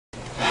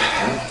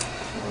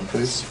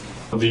because...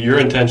 Your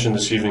intention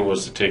this evening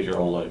was to take your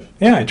own life?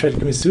 Yeah, I tried to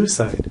commit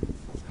suicide.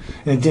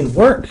 And it didn't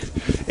work.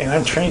 And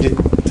I'm trained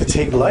to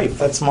take life.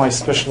 That's my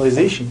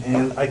specialization.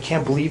 And I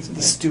can't believe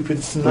the stupid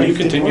knife. Well, you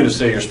continue to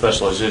say your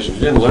specialization. You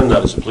didn't learn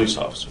that as a police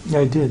officer. Yeah,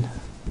 I did.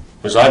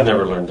 Because I've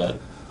never learned that.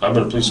 I've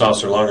been a police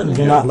officer longer than you.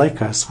 They're not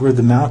like us. We're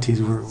the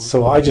Mounties.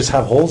 So I just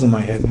have holes in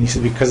my head. And he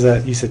said, because of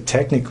that, he said,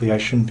 technically I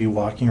shouldn't be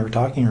walking or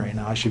talking right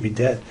now. I should be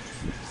dead.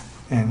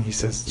 And he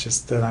says,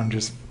 just that I'm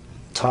just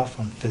tough.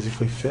 I'm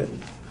physically fit.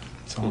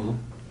 So,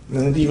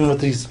 and even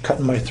with these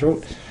cutting my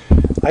throat,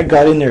 I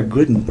got in there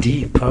good and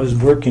deep. I was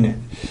working it.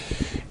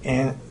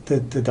 And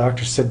the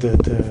doctor said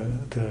that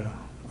the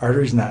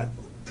arteries not,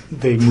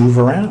 they move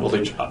around. Well,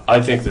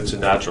 I think that's a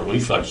natural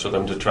reflex for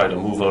them to try to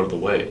move out of the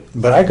way.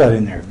 But I got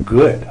in there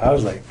good. I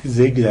was like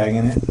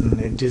zigzagging it,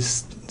 and it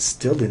just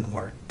still didn't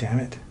work. Damn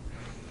it.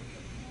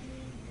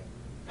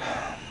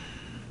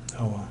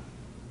 Oh well.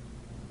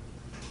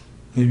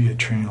 Maybe a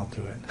train will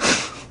do it.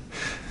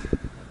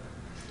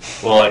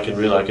 Well, I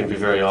can be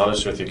very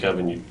honest with you,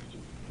 Kevin.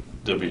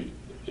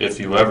 If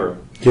you ever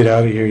get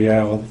out of here,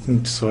 yeah. Well,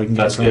 so I can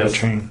get on the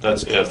train.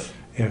 That's if.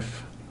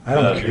 If I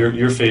don't care.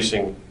 You're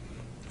facing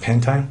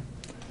pen time.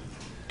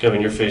 Kevin,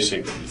 you're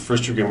facing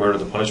first-degree murder.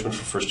 The punishment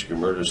for first-degree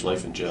murder is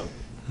life in jail.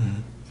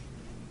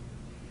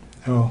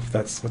 Oh, if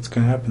that's what's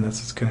going to happen,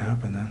 that's what's going to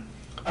happen then.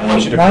 I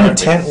want you to My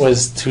intent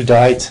was to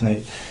die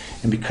tonight,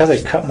 and because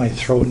I cut my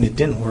throat and it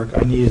didn't work,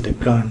 I needed a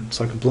gun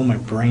so I could blow my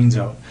brains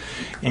out.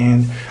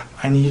 And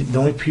the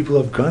only people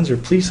who have guns are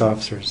police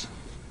officers.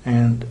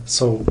 And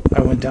so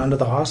I went down to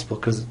the hospital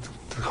because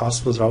the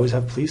hospitals always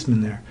have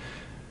policemen there.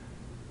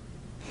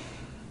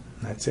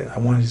 And that's it. I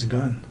wanted a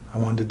gun. I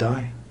wanted to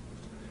die.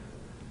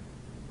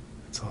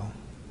 That's all.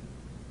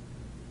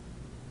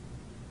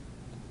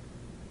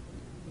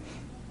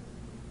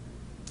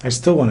 I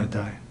still want to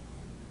die.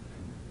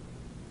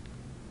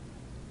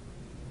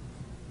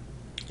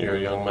 You're a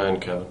young man,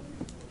 Kevin.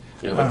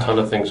 You have a ton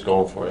of things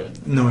going for you.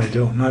 No, I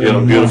don't. Not you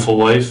have a beautiful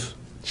wife.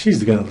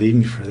 She's going to leave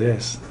me for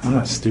this. I'm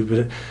not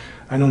stupid.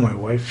 I know my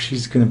wife.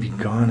 She's going to be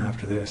gone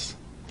after this.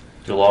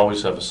 You'll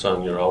always have a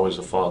son. You're always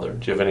a father.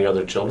 Do you have any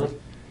other children?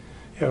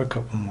 Yeah, a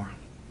couple more.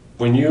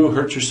 When you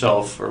hurt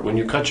yourself, or when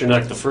you cut your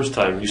neck the first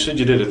time, you said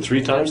you did it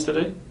 3 times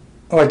today?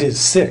 Oh, I did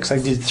 6. I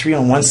did 3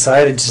 on one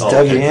side. I just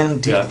dug it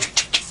in.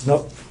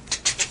 Nope.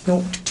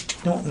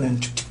 And then...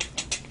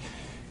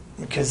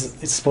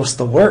 because it's supposed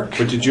to work.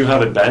 But did you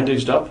have it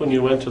bandaged up when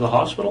you went to the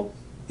hospital?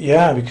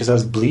 Yeah, because I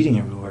was bleeding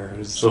everywhere. It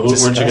was so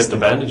where'd you get the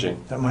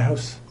bandaging? At my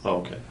house. Oh,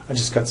 okay. I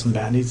just got some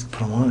Band-Aids and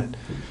put them on it.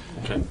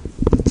 Okay.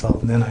 That's all.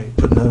 And then I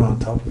put another one on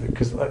top of it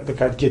because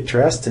I'd get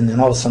dressed and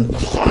then all of a sudden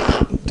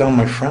down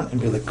my front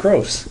and be like,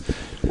 gross.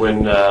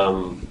 When,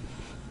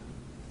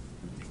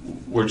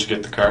 where'd you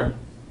get the car?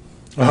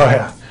 Oh,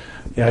 yeah.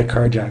 Yeah, I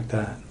carjacked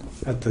that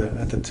at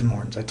the Tim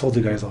Hortons. I told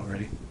the guys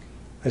already.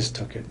 I just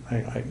took it.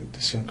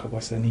 This young couple,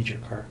 I said, I need your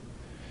car.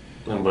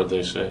 And what did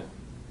they say?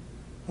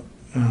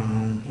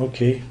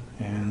 Okay.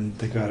 And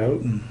they got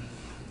out and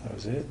that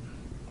was it.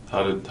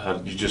 How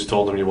did you just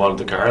told them you wanted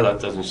the car? That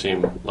doesn't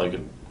seem like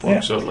it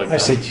works out like that. I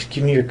said,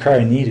 give me your car,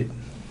 I need it.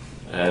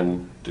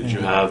 And did you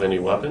have any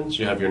weapons?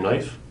 You have your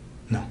knife?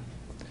 No.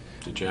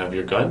 Did you have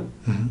your gun?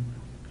 Mm-hmm.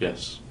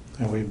 Yes.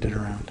 I waved it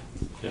around.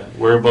 Yeah.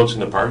 Whereabouts in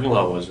the parking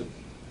lot was it?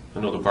 I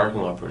know the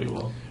parking lot pretty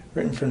well.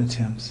 Right in front of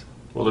Tim's.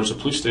 Well, there's a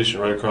police station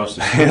right across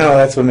the street. You know,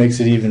 that's what makes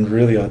it even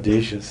really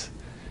audacious.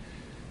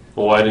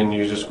 Well, why didn't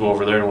you just go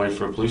over there and wait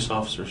for a police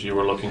officer if you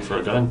were looking for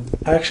a gun?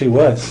 I actually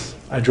was.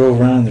 I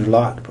drove around their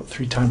lot about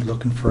 3 times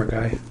looking for a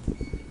guy,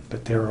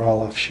 but they were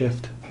all off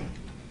shift.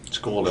 It's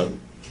cold out.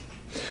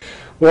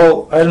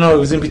 Well, I don't know. It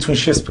was in between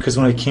shifts because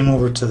when I came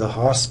over to the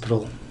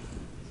hospital,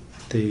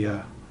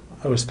 I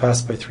was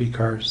passed by 3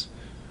 cars,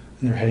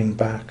 and they're heading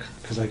back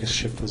because I guess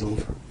shift was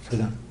over for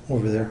them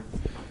over there.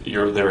 They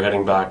were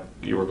heading back.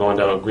 You were going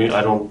down a green.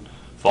 I don't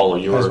follow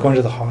you. I was going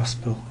to the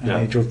hospital, and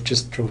I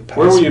just drove past.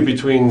 Where were you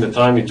between the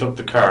time you took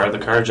the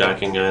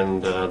carjacking,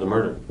 and the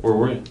murder? Where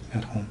were you?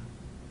 At home.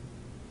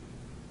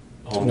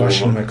 Home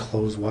washing my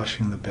clothes,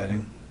 washing the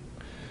bedding.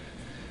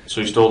 So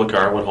you stole the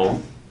car, went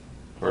home,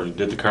 or you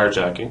did the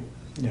carjacking?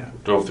 Yeah.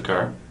 Drove the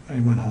car? I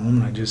went home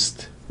and I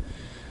just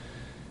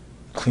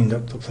cleaned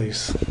up the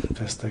place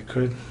best I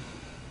could.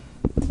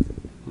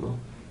 No.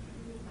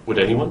 Would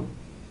anyone?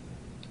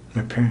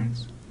 My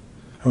parents.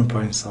 I went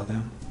by and saw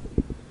them.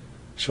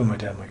 Showed my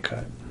dad my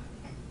cut,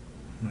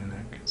 my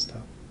neck and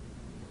stuff.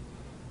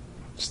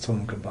 Just told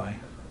them goodbye.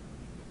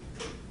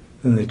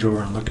 Then they drove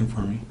around looking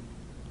for me.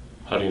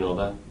 How do you know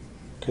that?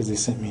 Because they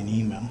sent me an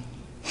email.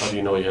 How do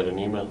you know you had an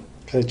email?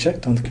 Because I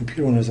checked on the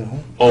computer when I was at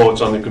home. Oh,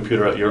 it's on the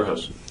computer at your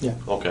house? Yeah.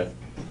 Okay.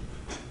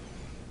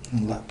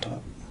 On the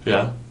laptop.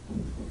 Yeah.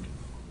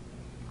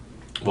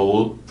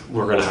 Well,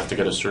 we're going to have to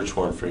get a search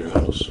warrant for your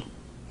house.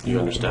 You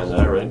understand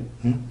that, right?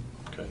 Hmm?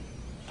 Okay.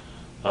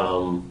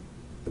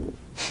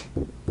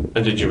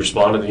 And did you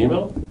respond to the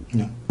email?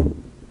 No.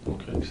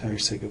 Okay. Sorry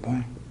to say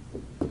goodbye.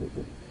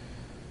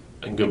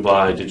 And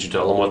goodbye, did you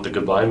tell him what the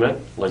goodbye meant?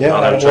 Like, Yeah,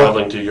 not I'm well,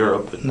 traveling to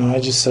Europe. But No, I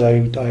just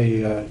said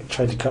I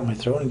tried to cut my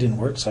throat and it didn't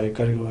work, so I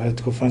had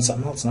to go find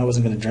something else, and I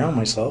wasn't going to drown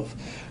myself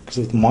because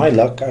with my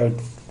luck, I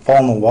would fall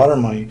in the water,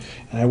 and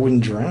I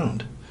wouldn't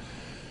drown.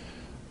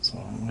 So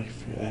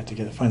I had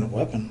to find a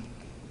weapon.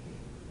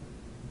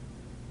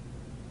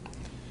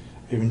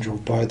 I even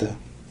drove by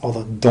all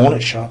the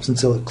donut shops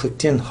until it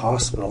clicked in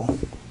hospital.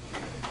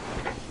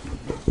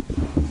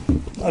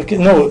 Okay,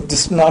 no,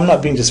 I'm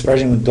not being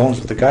disparaging with donuts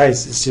with the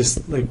guys. It's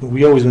just like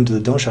we always went to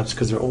the donut shops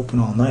because they're open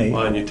all night.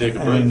 why, and you take a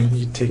break? And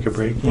you take a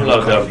break. We're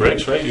allowed to have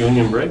breaks, right?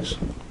 Union breaks?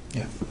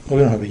 Yeah. Well,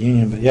 we don't have a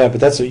union, but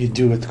that's what you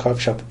do at the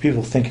coffee shop. But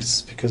people think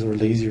it's because we're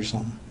lazy or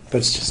something. But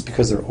it's just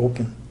because they're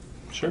open.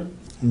 Sure.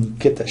 And you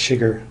get that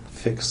sugar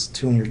fix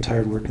too when you're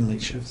tired working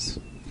late shifts.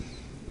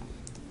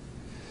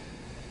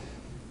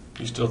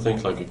 You still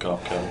think like a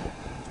cop, Kevin.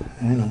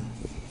 I know.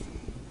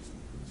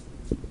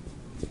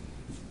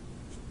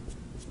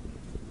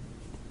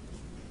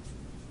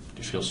 Do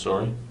you feel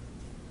sorry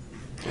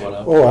for what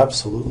happened? Oh,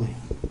 absolutely.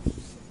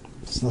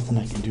 There's nothing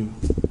I can do.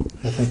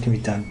 Nothing can be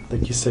done.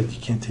 Like you said, you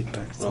can't take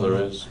back. Well,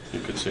 there is. You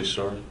could say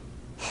sorry.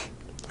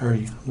 Are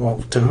you?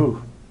 Well, to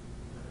who?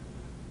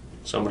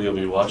 Somebody will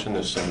be watching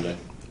this someday.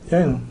 Yeah,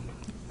 I know.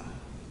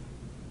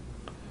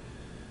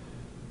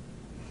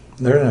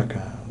 They're not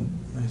gonna.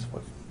 His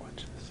wife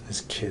watches.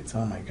 His kids.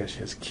 Oh my gosh, he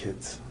has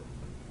kids.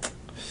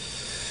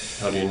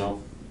 How do you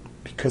know?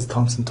 Because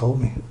Thompson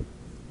told me.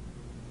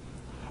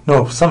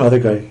 No, some other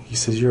guy. He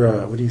says, you're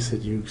a, what do you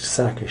said? You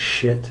sack of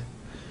shit.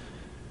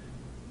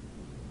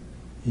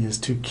 He has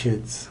 2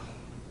 kids.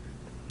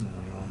 No,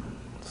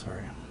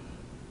 sorry.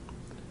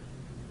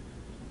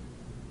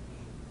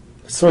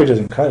 The story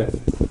doesn't cut it.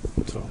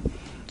 So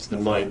It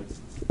might.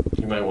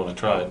 You might want to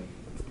try it.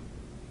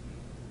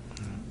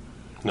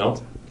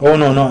 No? Oh,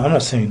 no, I'm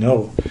not saying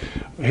no.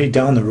 Hey,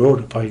 down the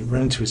road, if I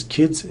run into his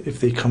kids, if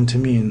they come to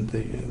me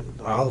and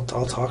I'll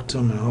talk to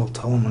them and I'll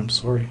tell them I'm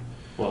sorry.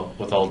 Well,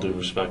 with all due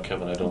respect,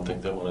 Kevin, I don't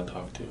think they want to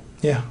talk to you.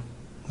 Yeah,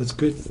 that's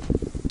good.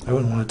 I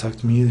wouldn't want to talk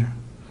to me either.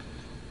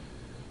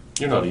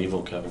 You're not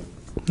evil, Kevin.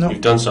 No.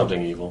 You've done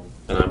something evil,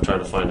 and I'm trying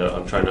to find out.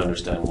 I'm trying to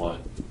understand why.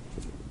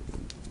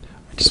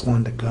 I just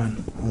wanted a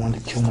gun. I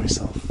wanted to kill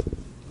myself.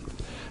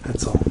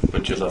 That's all.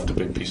 But you left a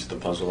big piece of the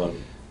puzzle out.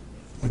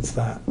 What's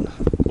that?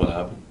 What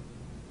happened?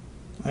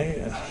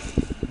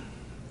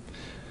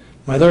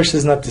 My lawyer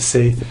says not to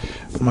say.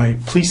 My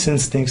police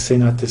instincts say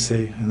not to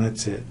say, and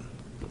that's it.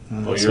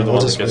 And Well, so you're the I'll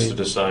one that just gets wait. to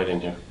decide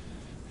in here.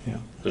 Yeah.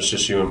 There's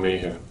just you and me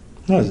here.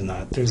 No, it's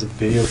not. There's a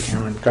video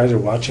camera. And guys are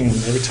watching, and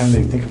every time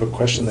they think of a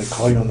question, they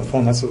call you on the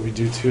phone. That's what we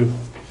do too.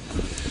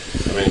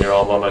 I mean, you're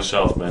all by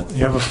myself, man.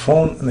 You have a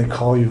phone, and they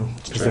call you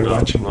because they're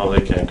watching. No,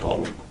 they can't call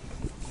me.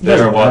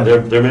 Doesn't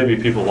matter. There may be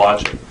people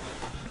watching,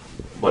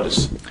 but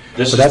this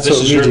But that's what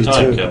is we your do,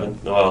 time, too. Kevin.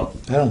 Well,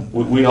 I don't.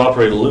 we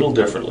operate a little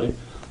differently.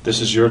 This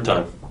is your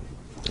time.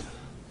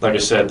 Like I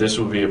said, this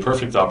would be a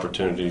perfect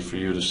opportunity for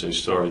you to say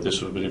sorry.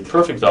 This would be a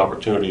perfect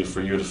opportunity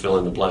for you to fill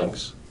in the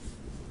blanks.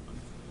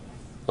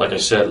 Like I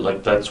said,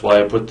 like that's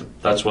why I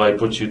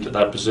put you to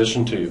that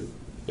position to you.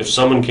 If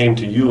someone came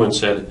to you and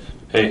said,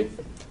 "Hey,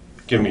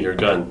 give me your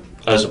gun,"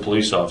 as a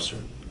police officer,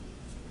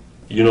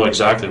 you know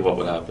exactly what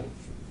would happen.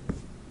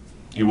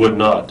 You would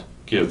not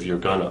give your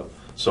gun up.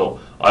 So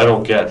I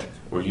don't get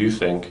where you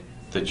think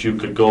that you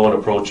could go and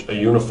approach a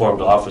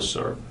uniformed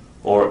officer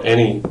or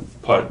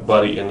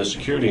anybody in the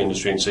security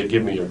industry and say,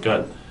 "Give me your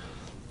gun."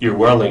 You're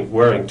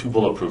wearing 2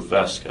 bulletproof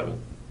vests, Kevin.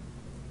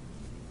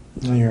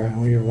 No,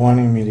 you're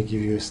wanting me to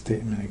give you a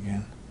statement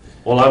again.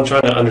 Well, I'm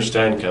trying to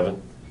understand,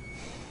 Kevin.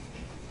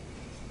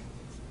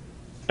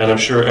 And I'm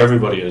sure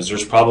everybody is.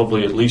 There's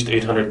probably at least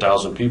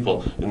 800,000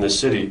 people in this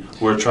city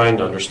who are trying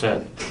to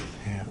understand.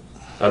 Yeah.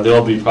 And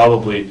there'll be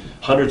probably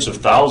hundreds of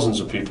thousands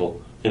of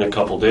people in a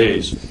couple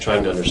days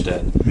trying to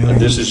understand. And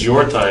this is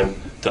your time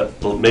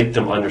to make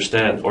them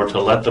understand or to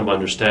let them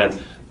understand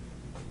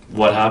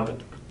what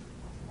happened.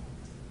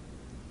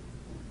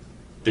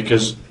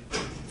 Because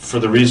for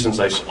the reasons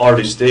I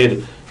already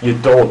stated, you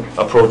don't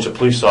approach a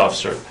police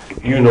officer.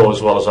 You know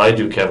as well as I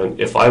do, Kevin,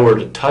 if I were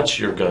to touch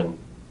your gun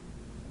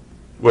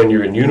when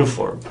you're in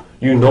uniform,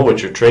 you know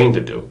what you're trained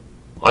to do.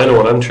 I know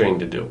what I'm trained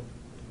to do.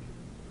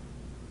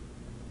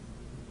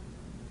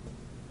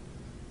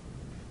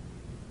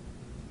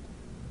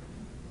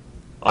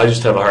 I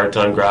just have a hard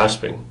time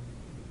grasping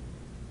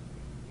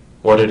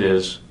what it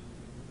is,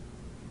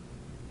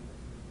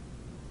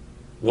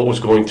 what was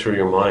going through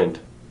your mind.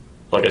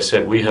 Like I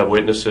said, we have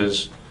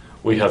witnesses,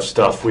 we have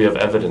stuff, we have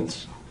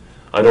evidence.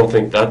 I don't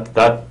think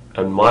that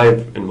in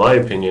my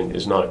opinion,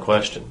 is not a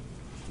question.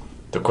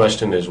 The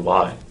question is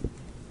why.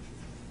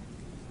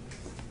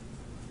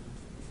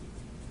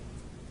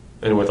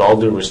 And with all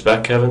due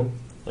respect, Kevin,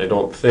 I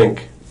don't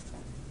think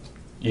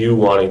you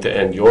wanting to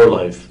end your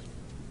life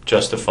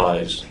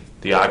justifies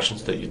the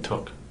actions that you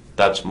took.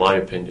 That's my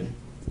opinion.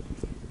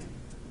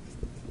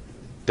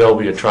 There'll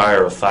be a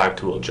trier of fact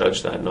who will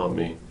judge that, not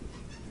me.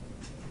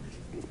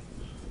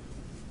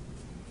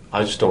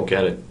 I just don't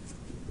get it.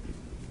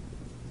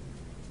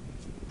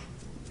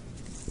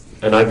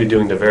 And I'd be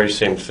doing the very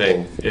same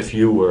thing if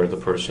you were the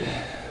person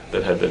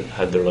that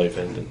had their life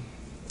ended.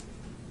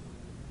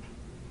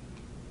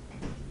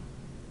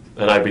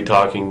 And I'd be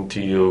talking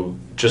to you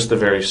just the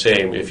very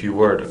same if you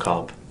were the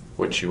cop,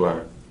 which you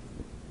are.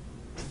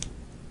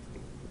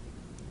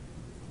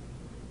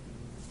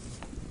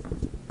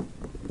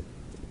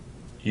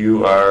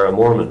 You are a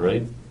Mormon,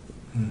 right?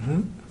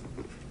 Mm-hmm.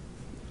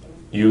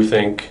 You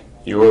think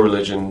your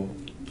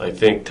religion, I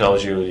think,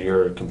 tells you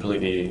your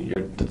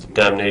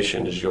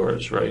damnation is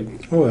yours, right?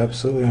 Oh,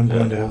 absolutely. I'm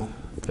going to hell.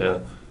 Yeah.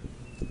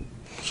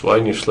 So why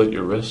didn't you slit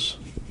your wrists?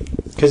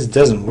 Because it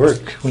doesn't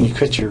work when you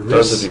cut your It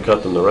does wrists. if you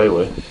cut them the right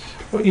way.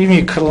 Well, even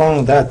you cut along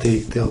with that,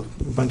 they'll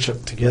bunch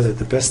up together.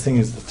 The best thing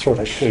is the throat.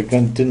 I should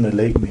have done the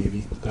leg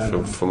maybe. I don't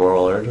know.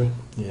 Femoral artery?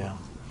 Yeah.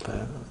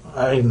 But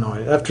I didn't know.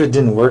 After it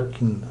didn't work,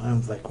 and I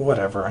was like,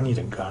 whatever, I need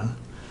a gun.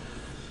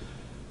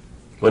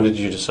 When did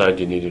you decide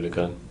you needed a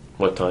gun?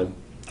 What time?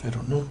 I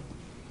don't know.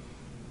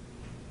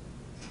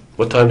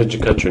 What time did you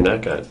cut your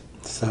neck at?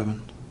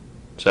 7.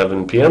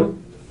 7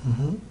 p.m.?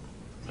 Mm-hmm.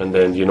 And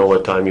then you know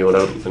what time you went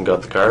out and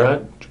got the car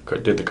at?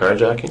 Did the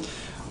carjacking?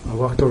 I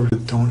walked over to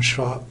the donut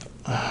shop.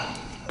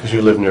 Because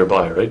you live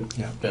nearby, right?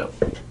 Yeah. Yeah.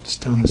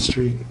 Just down the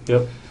street.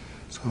 Yep.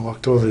 So I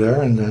walked over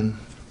there, and then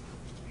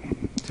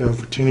the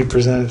opportunity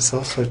presented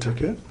itself, so I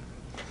took it.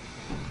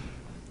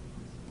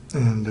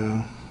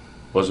 And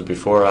Was it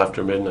before or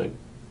after midnight?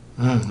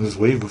 it was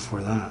way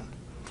before that.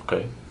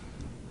 Okay.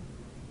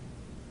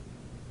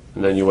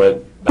 And then you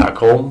went back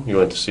home? You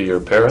went to see your I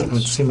went to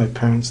parents? see my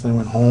parents, then I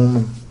went home.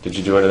 And Did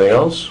you do anything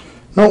else?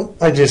 no,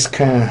 I just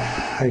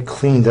I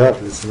cleaned up.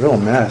 It was a real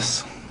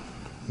mess.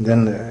 And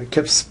then I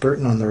kept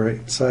spurting on the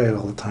right side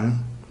all the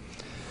time.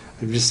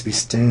 I'd just be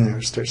standing there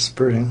and start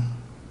spurting.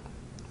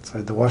 So I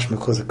had to wash my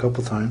clothes a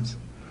couple times.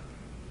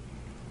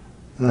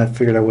 And then I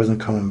figured I wasn't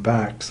coming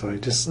back, so I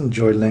just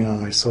enjoyed laying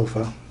on my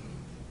sofa.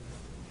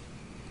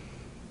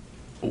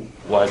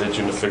 Why did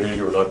you figure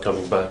you were not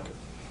coming back?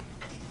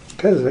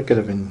 Because I could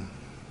have been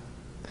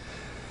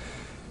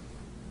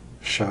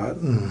shot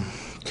and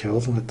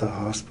killed at the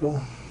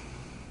hospital.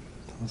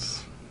 It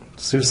was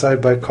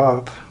suicide by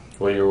cop.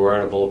 Well, you were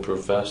wearing a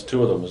bulletproof vest,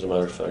 2 of them, as a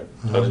matter of fact.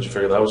 How did you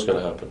figure that was going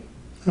to happen?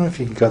 I don't know if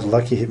you got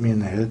lucky, hit me in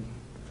the head.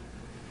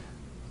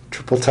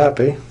 Triple tap,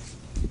 eh?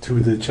 2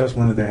 to the chest,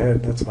 1 to the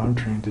head. That's what I'm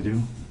trained to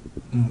do.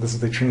 That's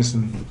what they train us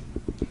in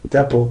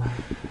depot.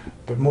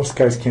 But most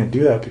guys can't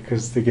do that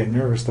because they get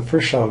nervous. The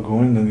first shot will go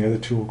in, then the other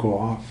 2 will go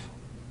off.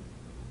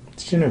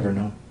 But you never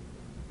know.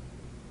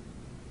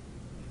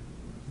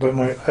 But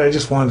I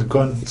just wanted to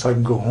go in so I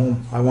can go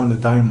home. I wanted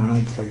to die in my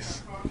own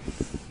place.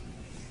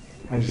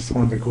 I just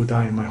wanted to go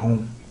die in my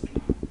home,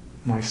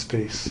 my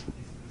space,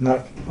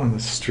 not on the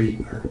street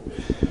or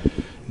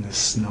in the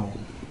snow.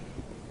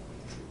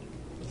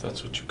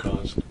 That's what you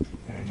caused.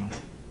 Yeah, I know.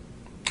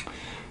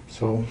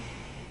 So,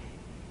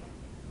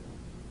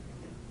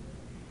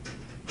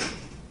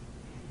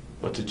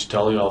 What did you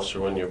tell the officer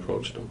when you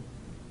approached him?